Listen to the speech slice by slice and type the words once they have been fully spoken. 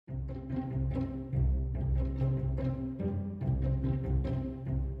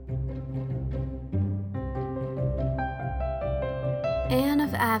Anne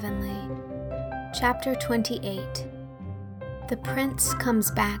of Avonlea, Chapter 28. The Prince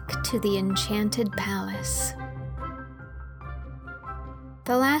Comes Back to the Enchanted Palace.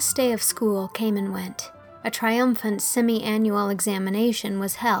 The last day of school came and went. A triumphant semi-annual examination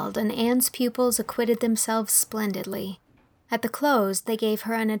was held, and Anne's pupils acquitted themselves splendidly. At the close, they gave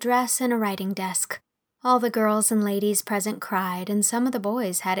her an address and a writing desk. All the girls and ladies present cried, and some of the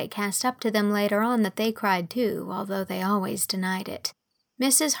boys had it cast up to them later on that they cried too, although they always denied it.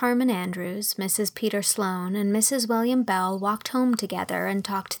 Mrs. Harmon Andrews, Mrs. Peter Sloane, and Mrs. William Bell walked home together and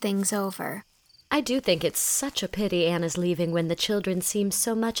talked things over. I do think it's such a pity Anne is leaving when the children seem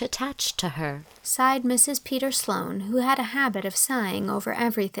so much attached to her, sighed Mrs. Peter Sloane, who had a habit of sighing over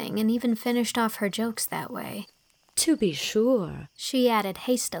everything and even finished off her jokes that way. To be sure, she added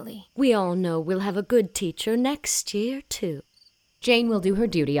hastily. We all know we'll have a good teacher next year, too. Jane will do her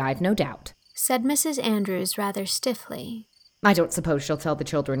duty, I've no doubt, said Mrs. Andrews rather stiffly. I don't suppose she'll tell the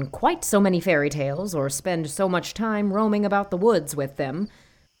children quite so many fairy tales or spend so much time roaming about the woods with them.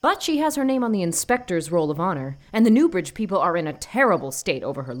 But she has her name on the inspector's roll of honor, and the Newbridge people are in a terrible state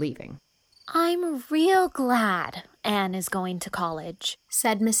over her leaving. I'm real glad Anne is going to college,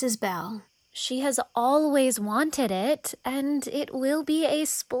 said Mrs. Bell. She has always wanted it, and it will be a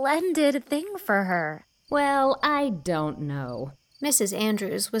splendid thing for her. Well, I don't know. Mrs.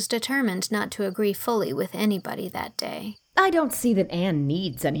 Andrews was determined not to agree fully with anybody that day. I don't see that Anne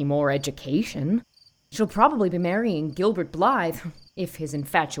needs any more education. She'll probably be marrying Gilbert Blythe, if his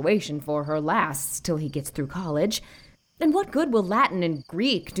infatuation for her lasts till he gets through college. And what good will Latin and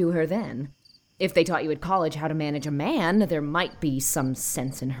Greek do her then? If they taught you at college how to manage a man, there might be some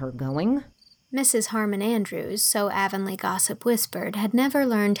sense in her going. Mrs. Harmon Andrews, so Avonlea gossip whispered, had never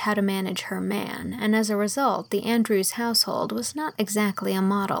learned how to manage her man, and as a result, the Andrews household was not exactly a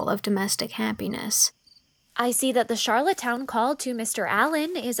model of domestic happiness. I see that the Charlottetown call to Mr.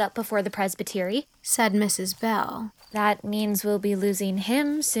 Allen is up before the presbytery, said Mrs. Bell. That means we'll be losing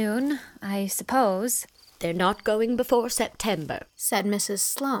him soon, I suppose. They're not going before September, said Mrs.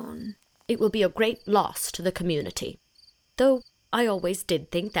 Sloane. It will be a great loss to the community. Though I always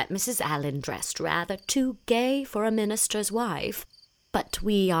did think that Mrs. Allen dressed rather too gay for a minister's wife, but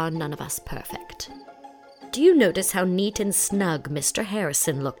we are none of us perfect. Do you notice how neat and snug Mr.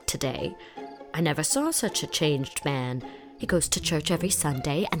 Harrison looked today? I never saw such a changed man. He goes to church every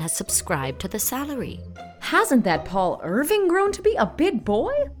Sunday and has subscribed to the salary. Hasn't that Paul Irving grown to be a big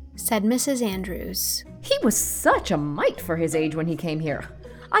boy? Said Mrs. Andrews. He was such a mite for his age when he came here.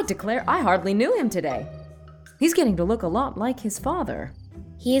 I declare I hardly knew him today. He's getting to look a lot like his father.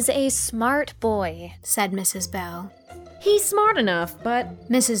 He's a smart boy, said Mrs. Bell. He's smart enough, but...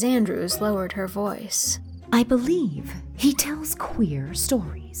 Mrs. Andrews lowered her voice. I believe he tells queer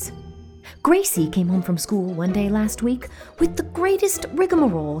stories. Gracie came home from school one day last week with the greatest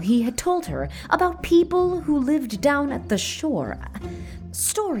rigmarole he had told her about people who lived down at the shore.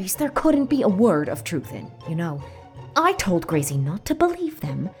 Stories there couldn't be a word of truth in, you know. I told Gracie not to believe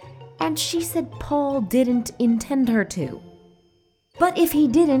them, and she said Paul didn't intend her to. But if he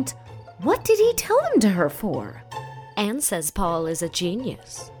didn't, what did he tell them to her for? Anne says Paul is a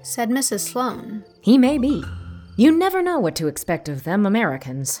genius, said Mrs. Sloane. He may be. You never know what to expect of them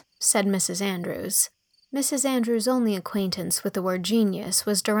Americans, said Mrs. Andrews. Mrs. Andrews' only acquaintance with the word genius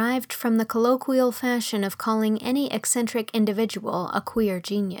was derived from the colloquial fashion of calling any eccentric individual a queer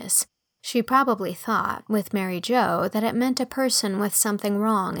genius. She probably thought, with Mary Jo, that it meant a person with something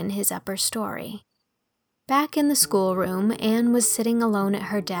wrong in his upper story. Back in the schoolroom, Anne was sitting alone at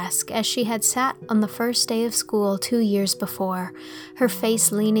her desk as she had sat on the first day of school 2 years before, her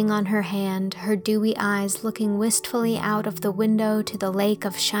face leaning on her hand, her dewy eyes looking wistfully out of the window to the lake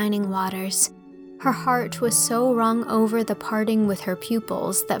of shining waters. Her heart was so wrung over the parting with her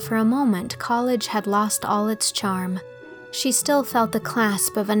pupils that for a moment college had lost all its charm. She still felt the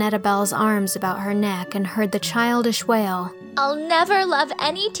clasp of Annetta Bell's arms about her neck and heard the childish wail, I'll never love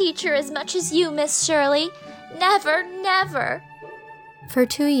any teacher as much as you, Miss Shirley. Never, never. For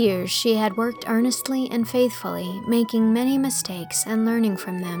 2 years, she had worked earnestly and faithfully, making many mistakes and learning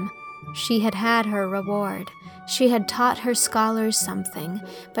from them. She had had her reward. She had taught her scholars something,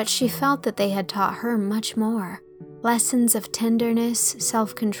 but she felt that they had taught her much more. Lessons of tenderness,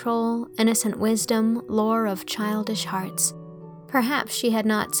 self-control, innocent wisdom, lore of childish hearts. Perhaps she had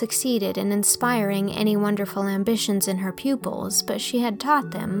not succeeded in inspiring any wonderful ambitions in her pupils, but she had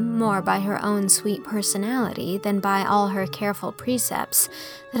taught them, more by her own sweet personality than by all her careful precepts,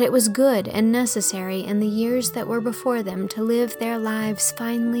 that it was good and necessary in the years that were before them to live their lives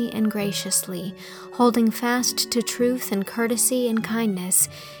finely and graciously, holding fast to truth and courtesy and kindness,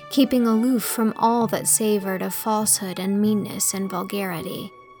 keeping aloof from all that savored of falsehood and meanness and vulgarity.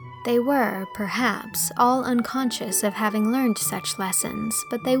 They were, perhaps, all unconscious of having learned such lessons,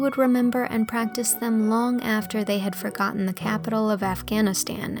 but they would remember and practice them long after they had forgotten the capital of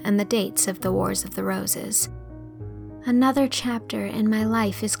Afghanistan and the dates of the Wars of the Roses. "Another chapter in my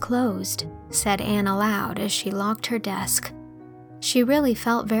life is closed," said Anne aloud as she locked her desk. She really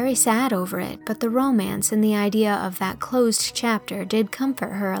felt very sad over it, but the romance in the idea of that closed chapter did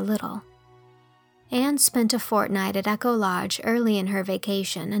comfort her a little. Anne spent a fortnight at Echo Lodge early in her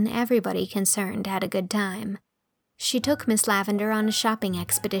vacation, and everybody concerned had a good time. She took Miss Lavender on a shopping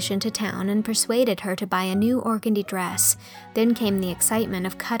expedition to town and persuaded her to buy a new organdy dress. Then came the excitement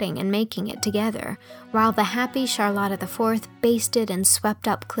of cutting and making it together, while the happy Charlotta IV basted and swept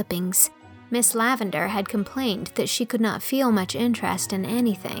up clippings. Miss Lavender had complained that she could not feel much interest in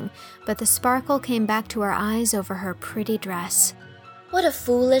anything, but the sparkle came back to her eyes over her pretty dress. What a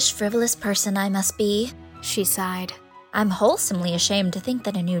foolish, frivolous person I must be, she sighed. I'm wholesomely ashamed to think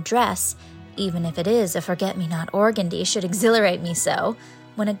that a new dress, even if it is a forget-me-not organdy, should exhilarate me so,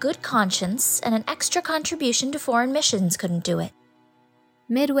 when a good conscience and an extra contribution to foreign missions couldn't do it.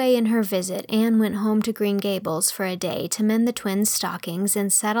 Midway in her visit, Anne went home to Green Gables for a day to mend the twins' stockings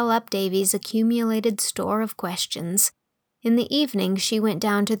and settle up Davy's accumulated store of questions. In the evening, she went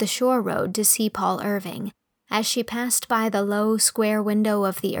down to the shore road to see Paul Irving. As she passed by the low, square window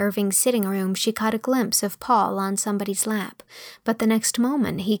of the Irving sitting room, she caught a glimpse of Paul on somebody's lap, but the next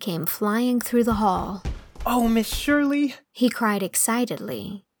moment he came flying through the hall. "Oh, Miss Shirley!" he cried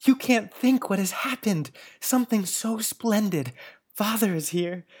excitedly. "You can't think what has happened. Something so splendid. Father is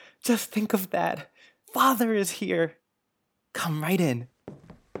here. Just think of that. Father is here. Come right in.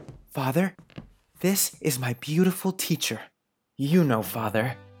 Father, this is my beautiful teacher. You know,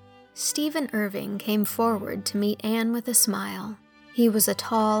 Father." Stephen Irving came forward to meet Anne with a smile. He was a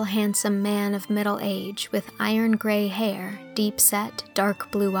tall, handsome man of middle age, with iron-gray hair, deep-set, dark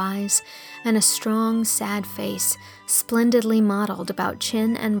blue eyes, and a strong, sad face, splendidly modeled about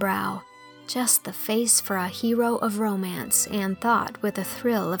chin and brow. Just the face for a hero of romance, Anne thought with a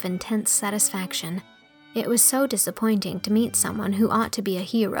thrill of intense satisfaction. It was so disappointing to meet someone who ought to be a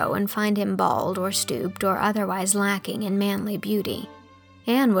hero and find him bald or stooped or otherwise lacking in manly beauty.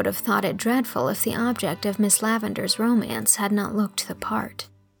 Anne would have thought it dreadful if the object of Miss Lavender's romance had not looked the part.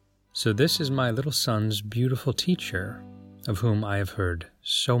 "So this is my little son's beautiful teacher, of whom I have heard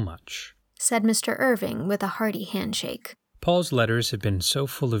so much," said Mr. Irving with a hearty handshake. "Paul's letters have been so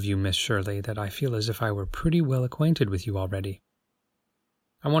full of you, Miss Shirley, that I feel as if I were pretty well acquainted with you already.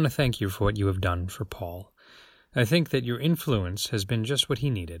 I want to thank you for what you have done for Paul. I think that your influence has been just what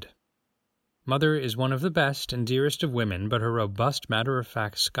he needed. Mother is one of the best and dearest of women, but her robust,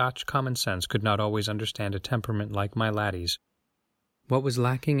 matter-of-fact Scotch common sense could not always understand a temperament like my laddie's. What was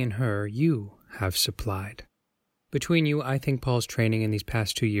lacking in her, you have supplied. Between you, I think Paul's training in these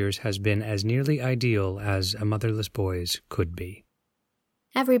past 2 years has been as nearly ideal as a motherless boy's could be."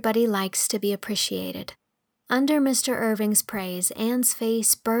 Everybody likes to be appreciated. Under Mr. Irving's praise, Anne's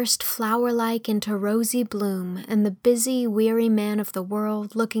face burst flower-like into rosy bloom, and the busy, weary man of the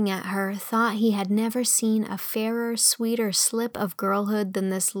world looking at her thought he had never seen a fairer, sweeter slip of girlhood than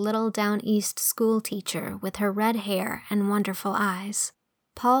this little down-east school-teacher with her red hair and wonderful eyes.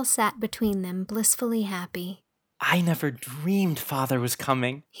 Paul sat between them, blissfully happy. "I never dreamed Father was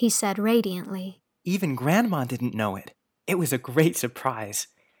coming," he said radiantly. "Even Grandma didn't know it. It was a great surprise.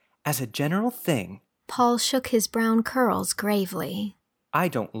 As a general thing," Paul shook his brown curls gravely, "I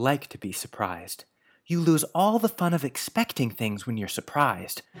don't like to be surprised. You lose all the fun of expecting things when you're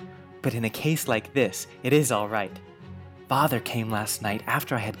surprised. But in a case like this, it is all right. Father came last night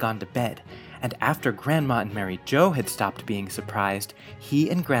after I had gone to bed, and after Grandma and Mary Jo had stopped being surprised, he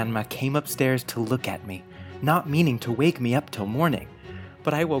and Grandma came upstairs to look at me, not meaning to wake me up till morning.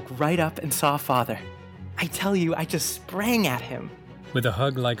 But I woke right up and saw Father. I tell you, I just sprang at him." "With a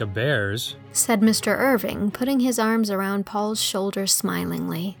hug like a bear's," said Mr. Irving, putting his arms around Paul's shoulders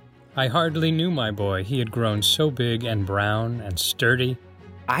smilingly. "I hardly knew my boy. He had grown so big and brown and sturdy."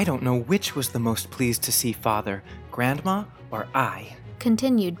 "I don't know which was the most pleased to see Father, Grandma or I,"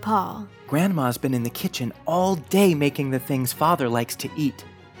 continued Paul. "Grandma's been in the kitchen all day making the things Father likes to eat.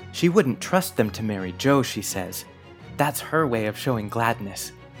 She wouldn't trust them to Mary Jo, she says. That's her way of showing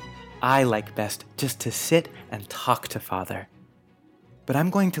gladness. I like best just to sit and talk to Father. but I'm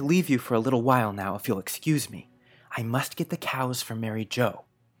going to leave you for a little while now if you'll excuse me. I must get the cows for Mary Jo.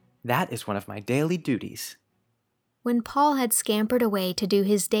 That is one of my daily duties." When Paul had scampered away to do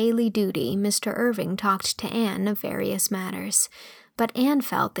his daily duty, Mr. Irving talked to Anne of various matters, but Anne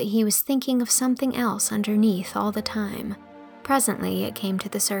felt that he was thinking of something else underneath all the time. Presently it came to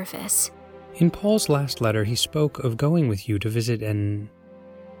the surface. In Paul's last letter, he spoke of going with you to visit an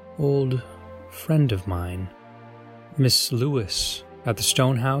old friend of mine, Miss Lewis, at the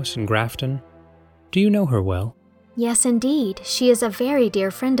Stone House in Grafton. Do you know her well? "Yes, indeed. She is a very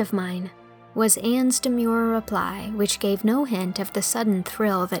dear friend of mine," was Anne's demure reply, which gave no hint of the sudden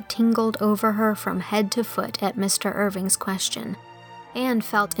thrill that tingled over her from head to foot at Mr. Irving's question. Anne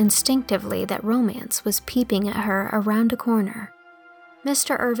felt instinctively that romance was peeping at her around a corner.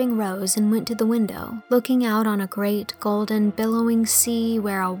 Mr. Irving rose and went to the window, looking out on a great, golden, billowing sea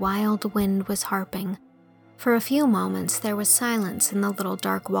where a wild wind was harping. For a few moments there was silence in the little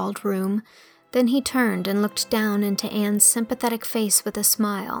dark-walled room. Then he turned and looked down into Anne's sympathetic face with a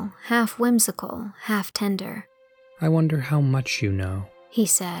smile, half whimsical, half tender. "I wonder how much you know," he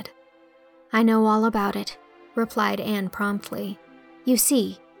said. "I know all about it," replied Anne promptly. "You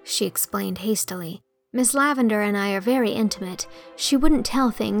see," she explained hastily, "Miss Lavender and I are very intimate. She wouldn't tell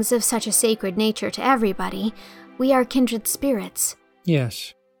things of such a sacred nature to everybody. We are kindred spirits."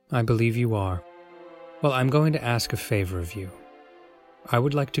 "Yes, I believe you are. Well, I'm going to ask a favor of you. I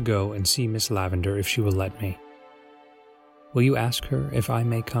would like to go and see Miss Lavender if she will let me. Will you ask her if I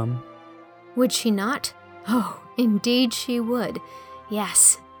may come?" Would she not? Oh, indeed she would.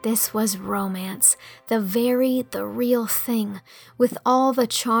 Yes, this was romance, the real thing, with all the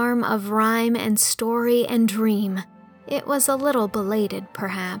charm of rhyme and story and dream. It was a little belated,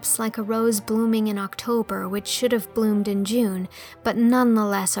 perhaps, like a rose blooming in October which should have bloomed in June, but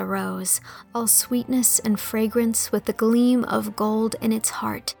nonetheless a rose, all sweetness and fragrance with the gleam of gold in its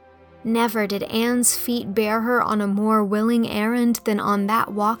heart. Never did Anne's feet bear her on a more willing errand than on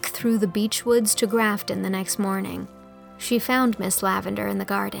that walk through the beech woods to Grafton the next morning. She found Miss Lavender in the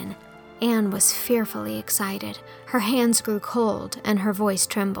garden. Anne was fearfully excited. Her hands grew cold, and her voice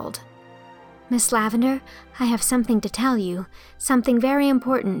trembled. "Miss Lavender, I have something to tell you, something very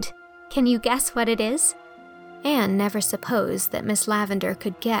important. Can you guess what it is?" Anne never supposed that Miss Lavender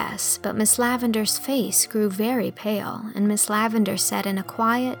could guess, but Miss Lavender's face grew very pale, and Miss Lavender said in a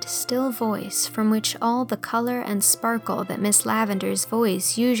quiet, still voice from which all the color and sparkle that Miss Lavender's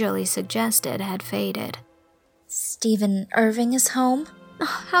voice usually suggested had faded. "Stephen Irving is home?"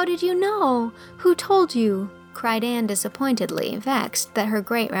 "Oh, how did you know? Who told you?" cried Anne disappointedly, vexed that her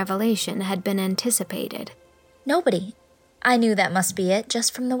great revelation had been anticipated. "Nobody. I knew that must be it,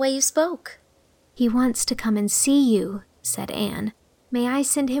 just from the way you spoke." "He wants to come and see you," said Anne. "May I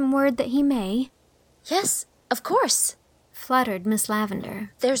send him word that he may?" "Yes, of course," fluttered Miss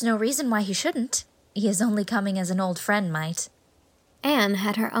Lavender. "There's no reason why he shouldn't. He is only coming as an old friend might." Anne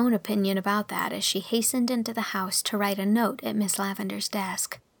had her own opinion about that as she hastened into the house to write a note at Miss Lavender's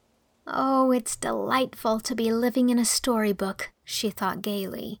desk. "Oh, it's delightful to be living in a storybook," she thought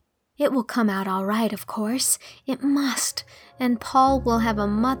gaily. "It will come out all right, of course. It must. And Paul will have a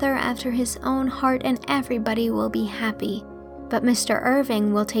mother after his own heart, and everybody will be happy. But Mr.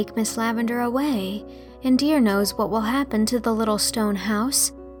 Irving will take Miss Lavender away, and dear knows what will happen to the little stone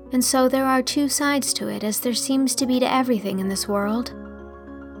house. And so there are two sides to it, as there seems to be to everything in this world."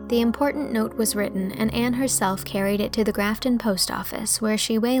 The important note was written, and Anne herself carried it to the Grafton post office, where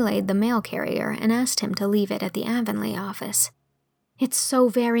she waylaid the mail carrier and asked him to leave it at the Avonlea office. "It's so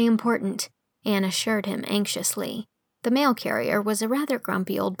very important," Anne assured him anxiously. The mail carrier was a rather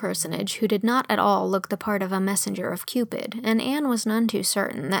grumpy old personage who did not at all look the part of a messenger of Cupid, and Anne was none too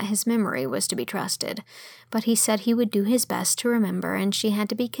certain that his memory was to be trusted, but he said he would do his best to remember, and she had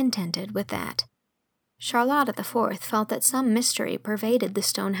to be contented with that. Charlotta the Fourth felt that some mystery pervaded the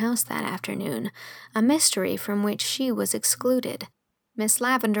stone house that afternoon, a mystery from which she was excluded. Miss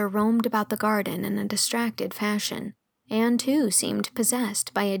Lavender roamed about the garden in a distracted fashion. Anne, too, seemed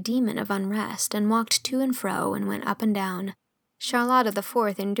possessed by a demon of unrest and walked to and fro and went up and down. Charlotta the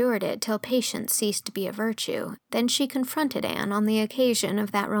Fourth endured it till patience ceased to be a virtue. Then she confronted Anne on the occasion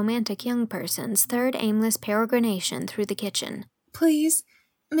of that romantic young person's third aimless peregrination through the kitchen. "Please,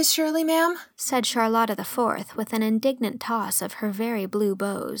 Miss Shirley, ma'am," said Charlotta the Fourth with an indignant toss of her very blue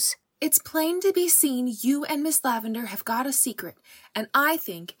bows. "It's plain to be seen you and Miss Lavender have got a secret, and I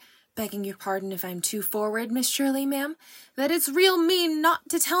think, begging your pardon if I'm too forward, Miss Shirley, ma'am, that it's real mean not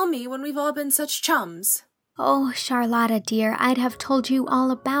to tell me when we've all been such chums." "Oh, Charlotta, dear, I'd have told you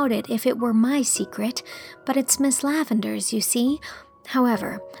all about it if it were my secret, but it's Miss Lavender's, you see.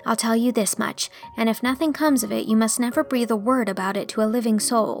 However, I'll tell you this much, and if nothing comes of it, you must never breathe a word about it to a living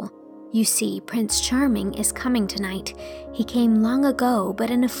soul. You see, Prince Charming is coming tonight. He came long ago, but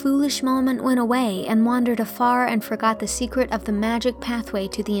in a foolish moment went away and wandered afar and forgot the secret of the magic pathway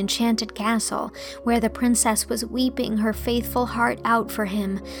to the enchanted castle, where the princess was weeping her faithful heart out for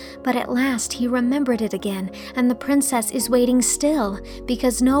him. But at last he remembered it again, and the princess is waiting still,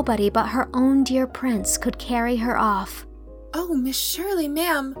 because nobody but her own dear prince could carry her off. Oh, Miss Shirley,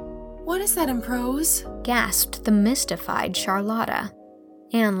 ma'am, what is that in prose? Gasped the mystified Charlotta.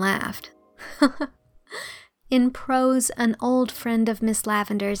 Anne laughed. In prose, an old friend of Miss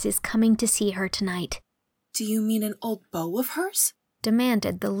Lavender's is coming to see her tonight. Do you mean an old beau of hers?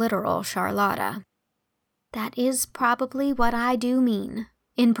 Demanded the literal Charlotta. That is probably what I do mean.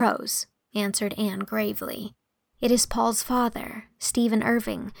 In prose, answered Anne gravely. It is Paul's father, Stephen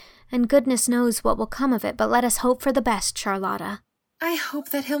Irving, and goodness knows what will come of it, but let us hope for the best, Charlotta. I hope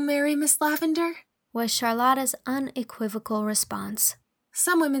that he'll marry Miss Lavender, was Charlotta's unequivocal response.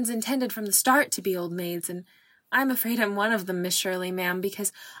 Some women's intended from the start to be old maids, and I'm afraid I'm one of them, Miss Shirley, ma'am,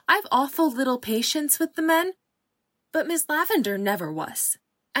 because I've awful little patience with the men. But Miss Lavender never was.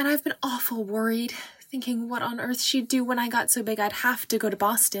 And I've been awful worried, thinking what on earth she'd do when I got so big I'd have to go to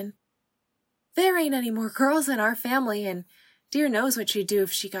Boston. There ain't any more girls in our family, and dear knows what she'd do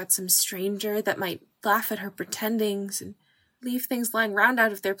if she got some stranger that might laugh at her pretendings and leave things lying round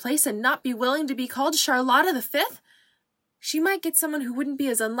out of their place and not be willing to be called Charlotta the Fifth. She might get someone who wouldn't be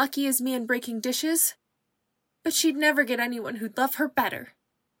as unlucky as me in breaking dishes, but she'd never get anyone who'd love her better.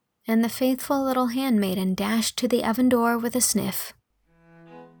 And the faithful little handmaiden dashed to the oven door with a sniff.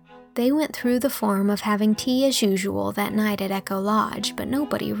 They went through the form of having tea as usual that night at Echo Lodge, but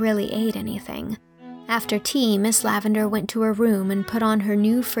nobody really ate anything. After tea, Miss Lavender went to her room and put on her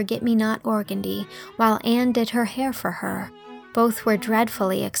new forget-me-not organdy, while Anne did her hair for her. Both were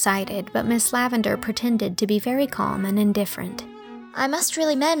dreadfully excited, but Miss Lavender pretended to be very calm and indifferent. I must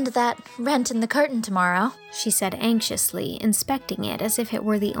really mend that rent in the curtain tomorrow, she said anxiously, inspecting it as if it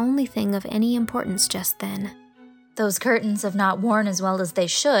were the only thing of any importance just then. Those curtains have not worn as well as they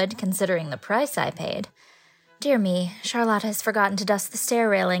should, considering the price I paid. Dear me, Charlotta has forgotten to dust the stair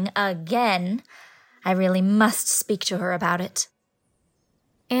railing again. I really must speak to her about it.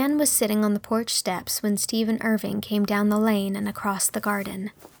 Anne was sitting on the porch steps when Stephen Irving came down the lane and across the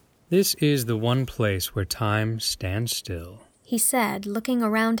garden. This is the one place where time stands still, he said, looking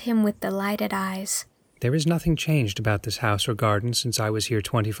around him with delighted eyes. There is nothing changed about this house or garden since I was here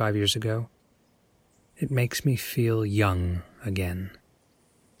 25 years ago. It makes me feel young again.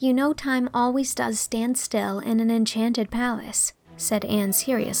 You know time always does stand still in an enchanted palace, said Anne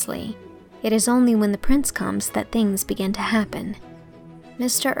seriously. It is only when the prince comes that things begin to happen.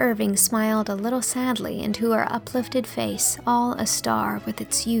 Mr. Irving smiled a little sadly into her uplifted face, all a star with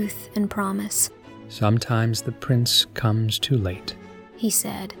its youth and promise. Sometimes the prince comes too late, he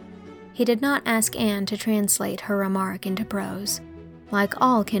said. He did not ask Anne to translate her remark into prose. Like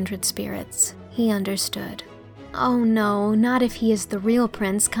all kindred spirits, he understood. Oh no, not if he is the real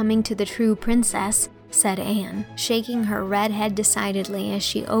prince coming to the true princess, said Anne, shaking her red head decidedly as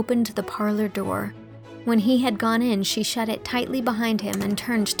she opened the parlor door. When he had gone in, she shut it tightly behind him and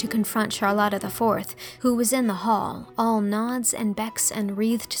turned to confront Charlotta the Fourth, who was in the hall, all nods and becks and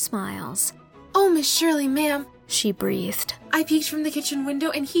wreathed smiles. Oh, Miss Shirley, ma'am, she breathed. I peeked from the kitchen window,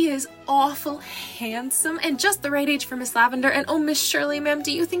 and he is awful handsome and just the right age for Miss Lavender. And oh, Miss Shirley, ma'am,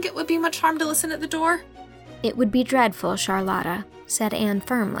 do you think it would be much harm to listen at the door? It would be dreadful, Charlotta, said Anne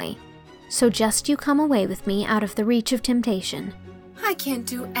firmly. So just you come away with me out of the reach of temptation. I can't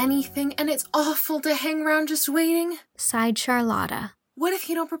do anything, and it's awful to hang around just waiting, sighed Charlotta. What if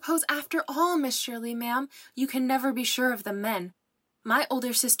he don't propose after all, Miss Shirley, ma'am? You can never be sure of the men. My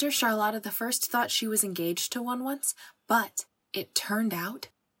older sister, Charlotta the First, thought she was engaged to one once, but it turned out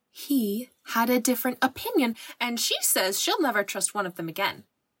he had a different opinion, and she says she'll never trust one of them again.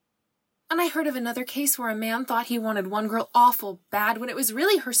 And I heard of another case where a man thought he wanted one girl awful bad when it was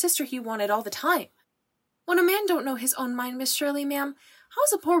really her sister he wanted all the time. When a man don't know his own mind, Miss Shirley, ma'am,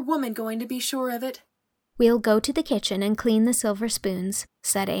 how's a poor woman going to be sure of it? We'll go to the kitchen and clean the silver spoons,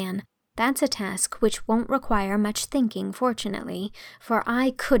 said Anne. That's a task which won't require much thinking, fortunately, for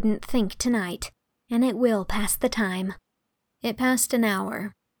I couldn't think tonight, and it will pass the time. It passed an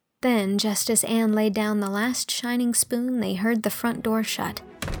hour. Then, just as Anne laid down the last shining spoon, they heard the front door shut.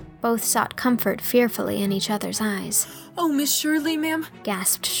 Both sought comfort fearfully in each other's eyes. Oh, Miss Shirley, ma'am,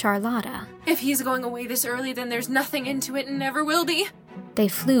 gasped Charlotta. If he's going away this early, then there's nothing into it and never will be. They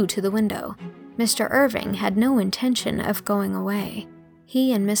flew to the window. Mr. Irving had no intention of going away.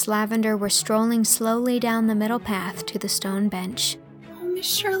 He and Miss Lavender were strolling slowly down the middle path to the stone bench.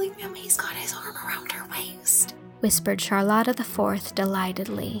 Miss Shirley, ma'am, he's got his arm around her waist," whispered Charlotta the Fourth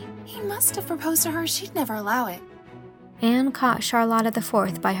delightedly. "He must have proposed to her. She'd never allow it." Anne caught Charlotta the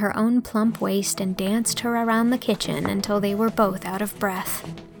Fourth by her own plump waist and danced her around the kitchen until they were both out of breath.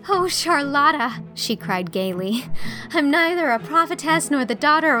 "Oh, Charlotta," she cried gaily, "I'm neither a prophetess nor the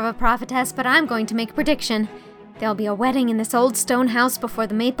daughter of a prophetess, but I'm going to make a prediction. There'll be a wedding in this old stone house before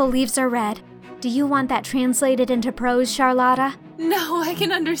the maple leaves are red. Do you want that translated into prose, Charlotta?" "No, I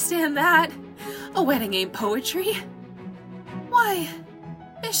can understand that. A wedding ain't poetry." "Why,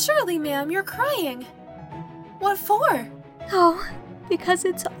 Miss Shirley, ma'am, you're crying. What for?" "Oh, because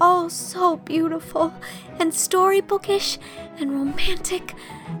it's all so beautiful and storybookish and romantic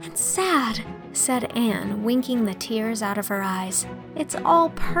and sad," said Anne, winking the tears out of her eyes. "It's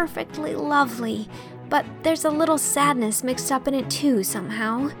all perfectly lovely, but there's a little sadness mixed up in it too,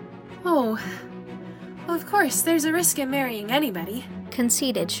 somehow." "Oh, well, of course, there's a risk in marrying anybody,"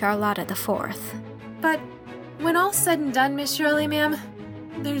 conceded Charlotta the Fourth. "But when all's said and done, Miss Shirley, ma'am,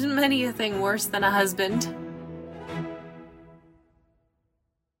 there's many a thing worse than a husband."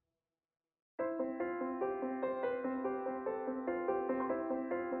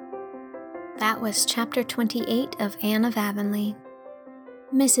 That was Chapter 28 of Anne of Avonlea.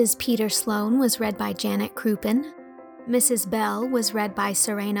 Mrs. Peter Sloane was read by Janet Crouppen. Mrs. Bell was read by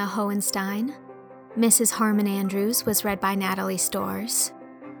Serena Hohenstein. Mrs. Harmon Andrews was read by Natalie Storrs.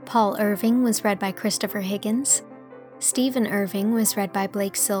 Paul Irving was read by Christopher Higgins. Stephen Irving was read by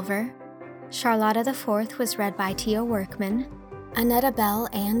Blake Silver. Charlotta the Fourth was read by Tia Workman. Annetta Bell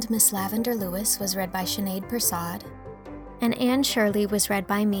and Miss Lavender Lewis was read by Sinead Persad. And Anne Shirley was read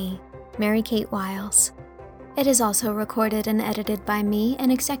by me, Mary Kate Wiles. It is also recorded and edited by me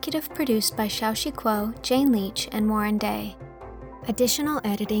and executive produced by Xiaoxi Kuo, Jane Leach, and Warren Day. Additional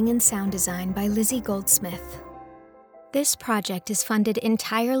editing and sound design by Lizzie Goldsmith. This project is funded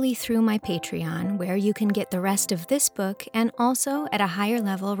entirely through my Patreon, where you can get the rest of this book and also, at a higher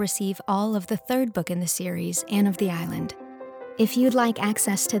level, receive all of the third book in the series, Anne of the Island. If you'd like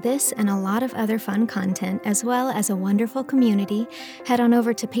access to this and a lot of other fun content, as well as a wonderful community, head on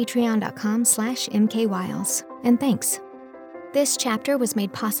over to patreon.com/mkwiles. And thanks. This chapter was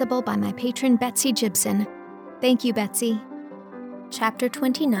made possible by my patron Betsy Gibson. Thank you, Betsy. Chapter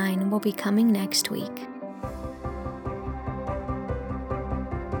 29 will be coming next week.